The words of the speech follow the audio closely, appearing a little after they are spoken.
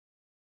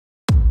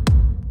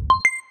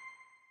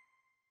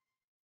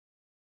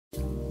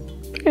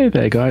Hey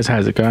there guys,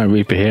 how's it going?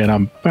 Reaper here, and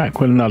I'm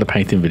back with another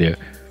painting video.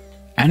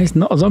 And it's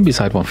not a zombie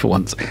side one for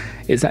once.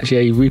 It's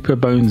actually a Reaper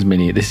Bones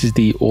mini. This is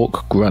the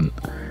Orc Grunt.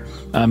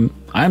 I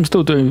am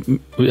still doing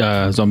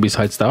zombie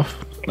side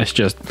stuff. It's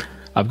just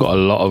I've got a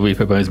lot of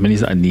Reaper Bones minis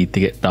that I need to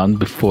get done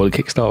before the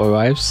Kickstarter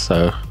arrives,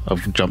 so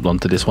I've jumped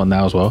onto this one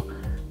now as well.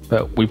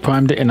 But we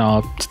primed it in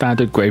our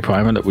standard grey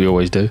primer that we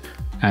always do,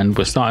 and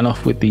we're starting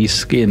off with the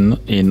skin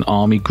in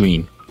army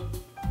green.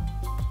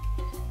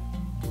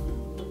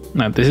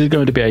 Now this is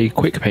going to be a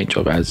quick paint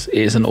job as it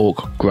is an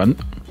Orc Grunt.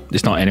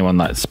 It's not anyone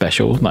that's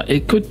special. Like,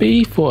 it could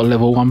be for a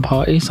level 1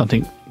 party,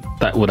 something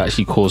that would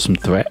actually cause some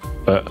threat,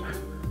 but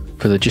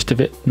for the gist of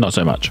it, not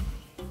so much.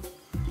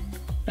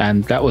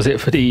 And that was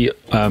it for the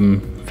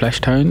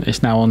flesh tone.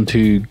 It's now on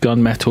to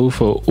gunmetal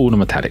for all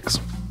the metallics.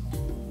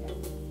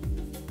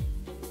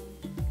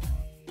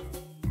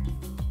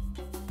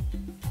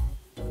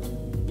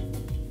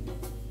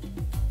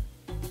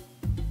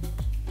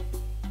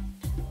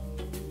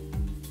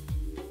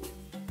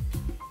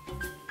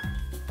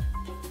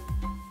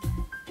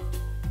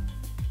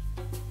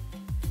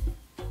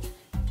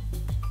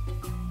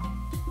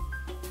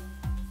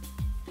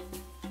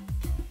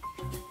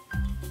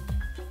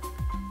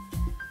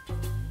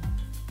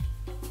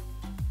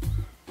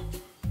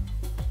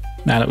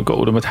 Now that we've got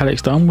all the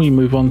metallics done, we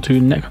move on to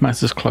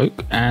Necromancer's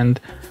Cloak, and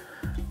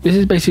this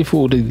is basically for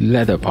all the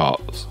leather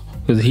parts,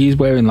 because he's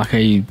wearing like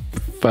a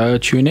fur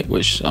tunic,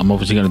 which I'm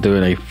obviously going to do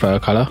in a fur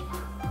colour,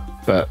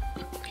 but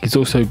he's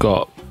also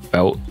got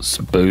belts,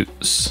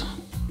 boots,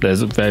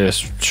 there's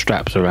various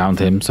straps around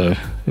him, so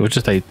it was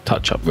just a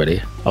touch up really.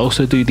 I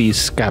also do the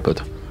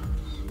scabbard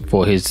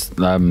for his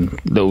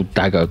little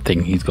dagger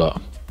thing he's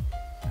got.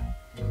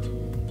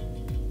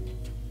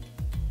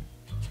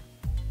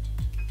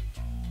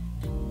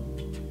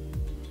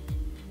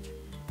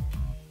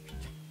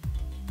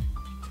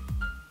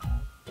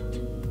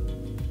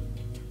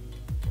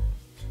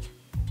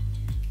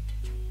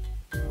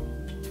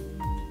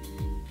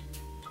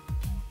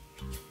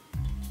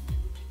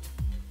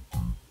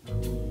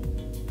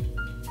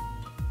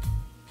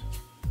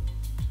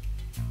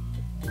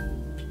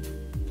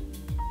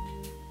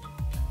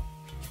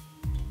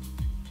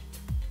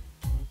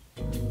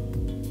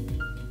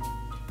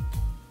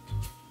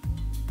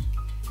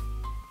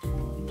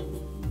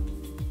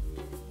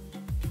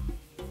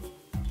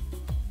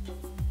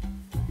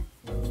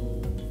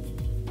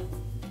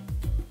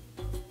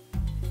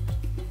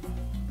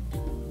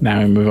 Now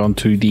we move on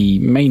to the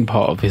main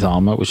part of his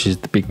armour, which is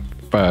the big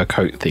fur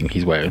coat thing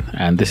he's wearing,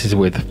 and this is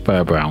with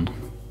fur brown.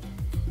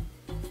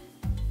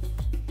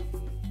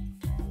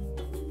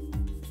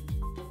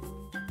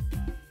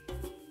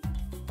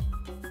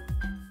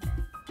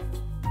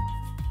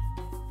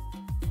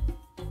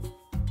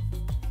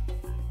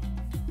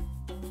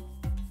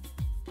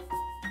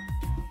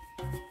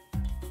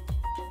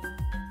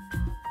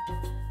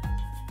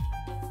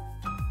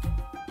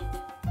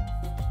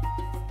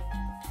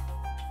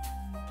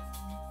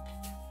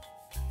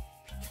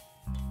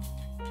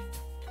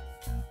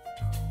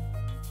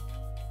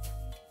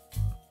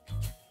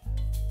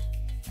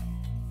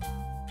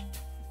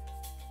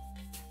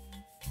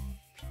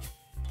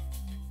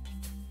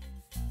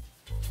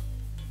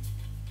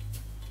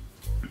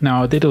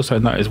 Now I did also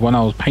notice when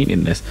I was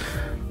painting this,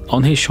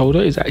 on his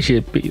shoulder is actually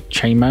a bit of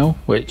chainmail,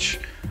 which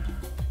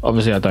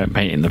obviously I don't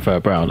paint in the fur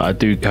brown. I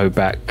do go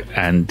back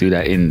and do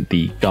that in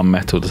the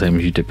gunmetal the same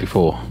as you did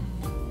before.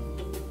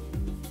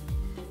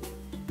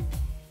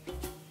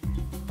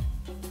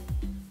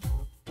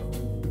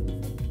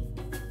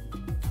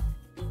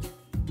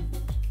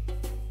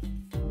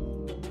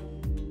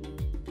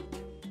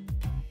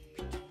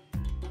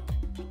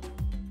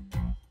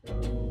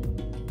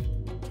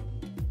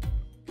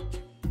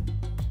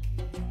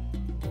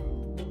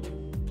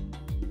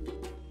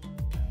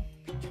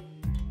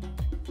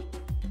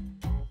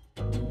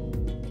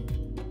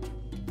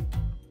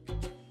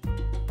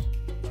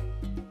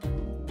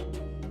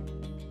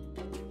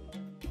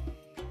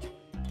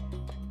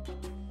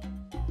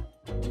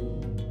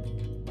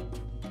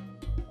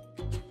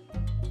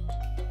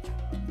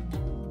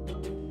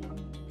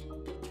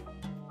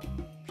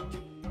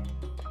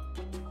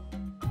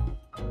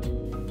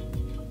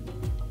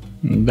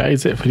 That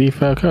is it for the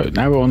fur coat.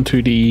 Now we're on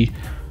to the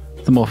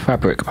more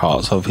fabric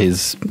parts of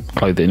his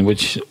clothing,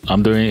 which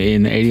I'm doing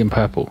in alien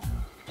purple,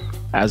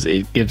 as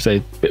it gives a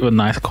bit of a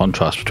nice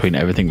contrast between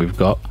everything we've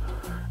got.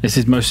 This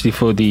is mostly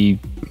for the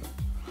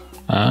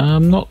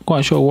I'm not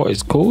quite sure what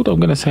it's called. I'm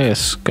going to say a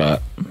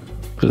skirt,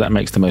 because that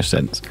makes the most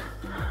sense.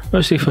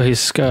 Mostly for his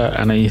skirt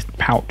and a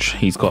pouch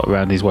he's got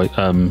around his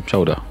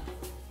shoulder.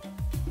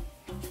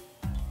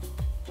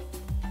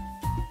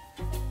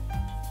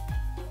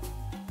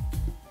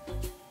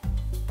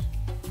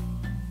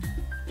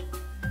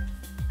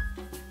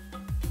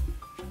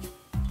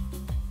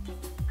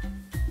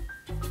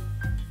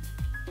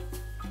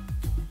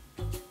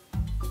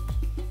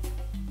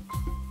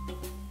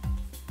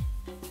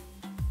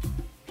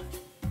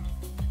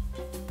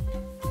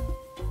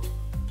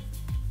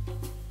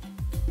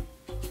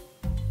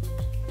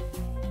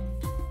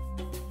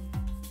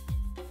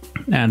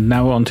 And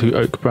now we're on to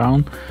Oak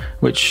Brown,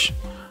 which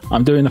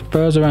I'm doing the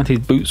furs around his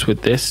boots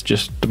with this,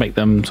 just to make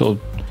them sort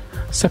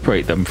of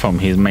separate them from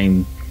his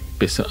main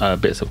bits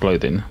of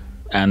clothing.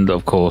 And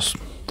of course,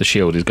 the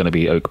shield is going to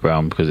be Oak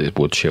Brown because it's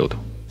wood shield.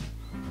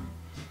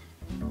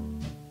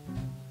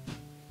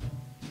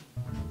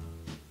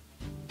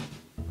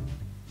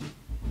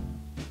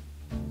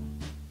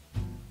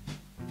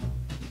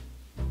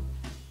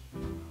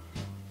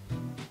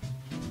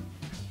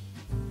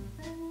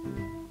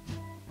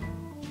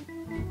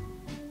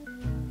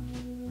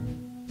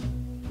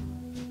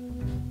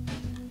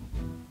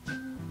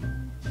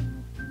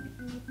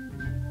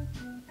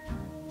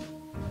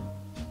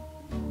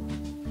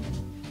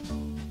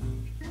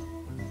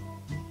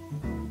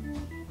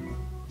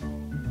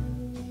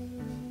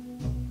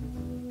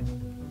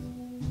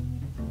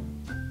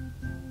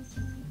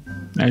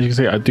 As you can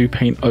see, I do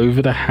paint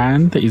over the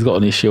hand that he's got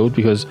on his shield,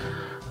 because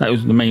that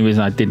was the main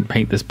reason I didn't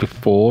paint this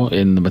before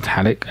in the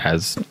metallic,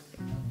 as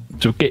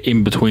to get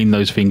in between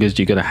those fingers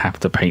you're going to have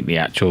to paint the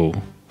actual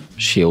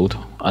shield,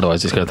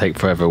 otherwise it's going to take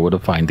forever with a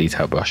fine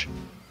detail brush.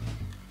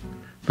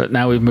 But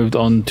now we've moved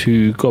on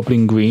to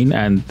Goblin Green,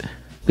 and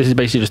this is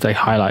basically just a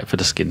highlight for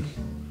the skin.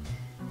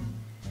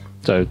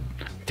 So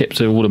tips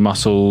of all the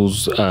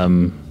muscles,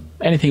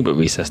 anything but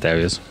recessed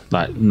areas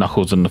like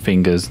knuckles and the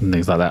fingers and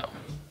things like that.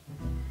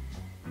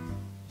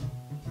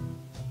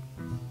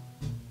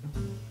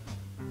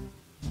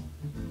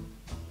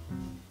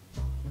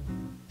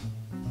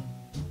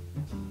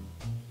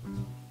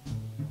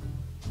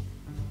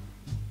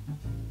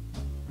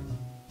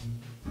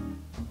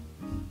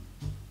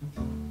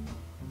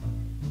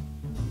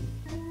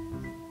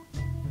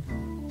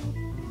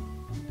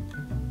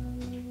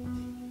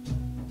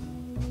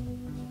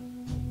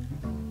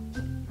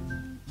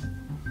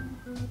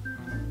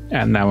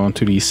 And now on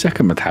to the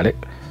second metallic,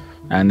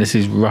 and this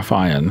is Rough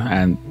Iron,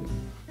 and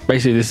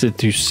basically this is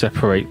to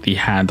separate the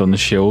hand on the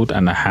shield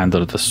and the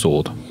handle of the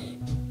sword.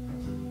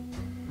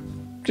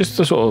 Just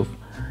to sort of,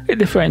 it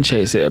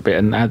differentiates it a bit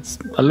and adds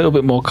a little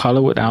bit more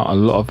colour without a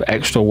lot of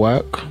extra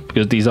work,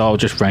 because these are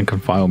just rank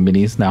and file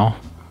minis now.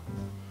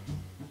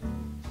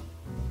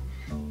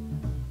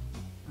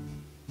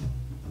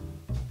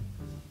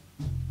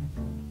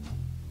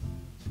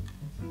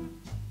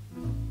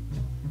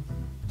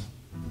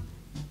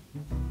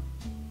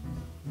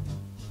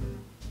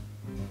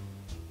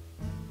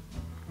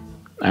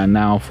 And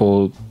now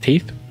for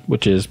teeth,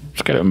 which is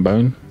skeleton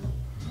bone.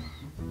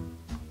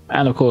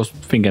 And of course,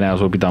 fingernails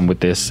will be done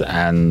with this.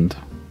 And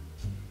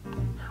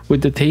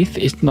with the teeth,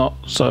 it's not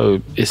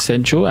so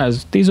essential,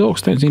 as these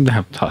orcs don't seem to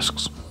have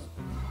tusks.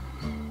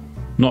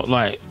 Not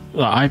like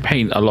I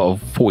paint a lot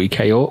of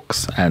 40k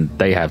orcs, and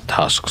they have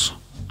tusks.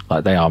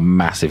 Like, they are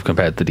massive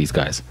compared to these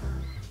guys.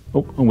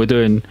 Oh, and we're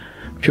doing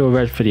pure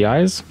red for the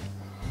eyes.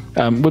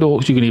 With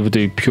orcs, you can either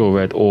do pure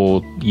red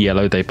or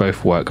yellow. They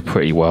both work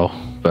pretty well.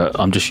 But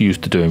I'm just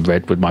used to doing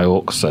red with my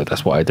orcs, so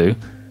that's what I do.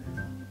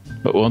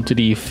 But we're on to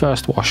the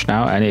first wash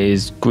now, and it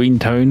is green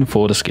tone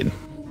for the skin.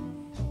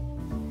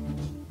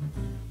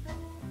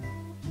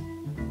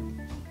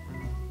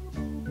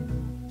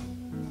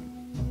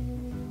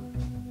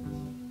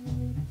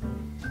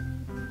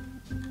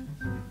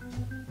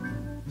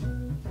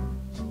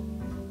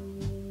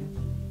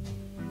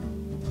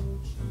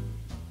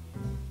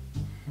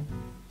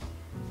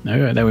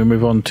 Alright, then we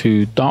move on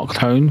to dark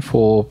tone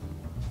for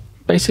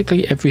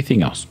basically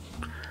everything else.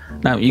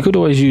 Now, you could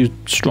always use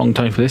strong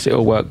tone for this,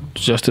 it'll work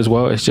just as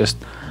well. It's just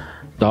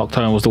dark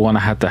tone was the one I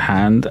had to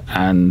hand,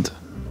 and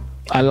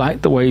I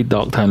like the way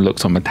dark tone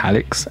looks on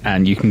metallics,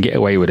 and you can get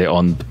away with it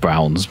on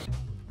browns.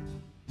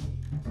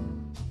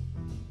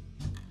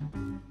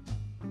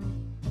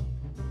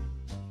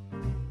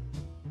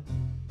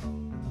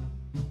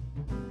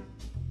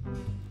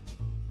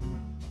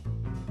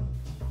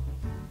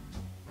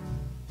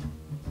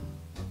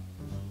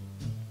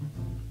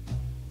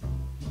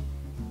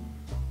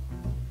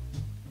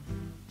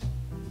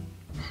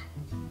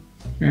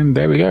 And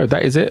there we go,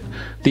 that is it.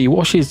 The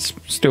wash is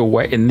still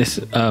wet in this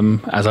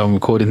as I'm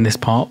recording this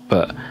part,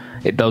 but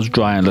it does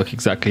dry and look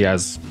exactly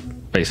as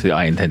basically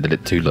I intended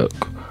it to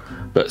look.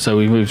 But so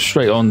we move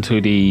straight on to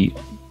the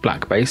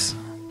black base,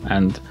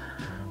 and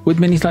with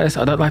minis like this,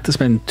 I don't like to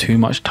spend too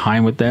much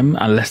time with them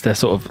unless they're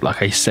sort of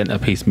like a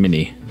centerpiece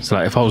mini. So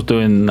like if I was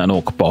doing an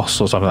orc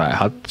boss or something like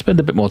that, I'd spend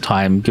a bit more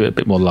time, give it a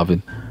bit more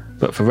loving.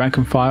 But for rank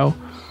and file,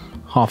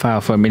 half hour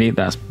for a mini,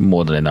 that's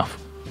more than enough.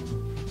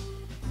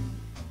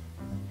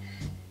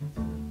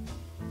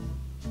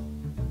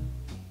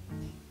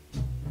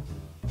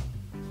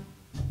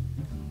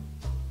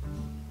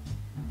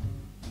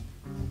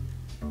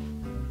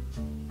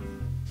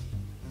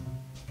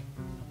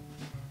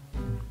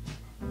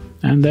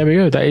 And there we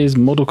go, that is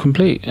model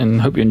complete,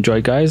 and hope you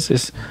enjoyed, guys.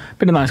 It's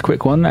been a nice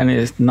quick one, and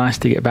it's nice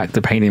to get back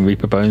to painting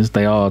Reaper Bones.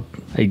 They are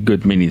a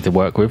good mini to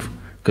work with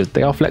because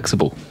they are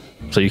flexible,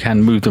 so you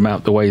can move them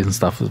out the way and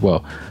stuff as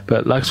well.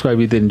 But like, subscribe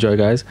if you did enjoy,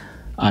 guys,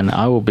 and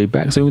I will be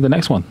back soon with the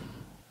next one.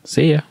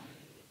 See ya.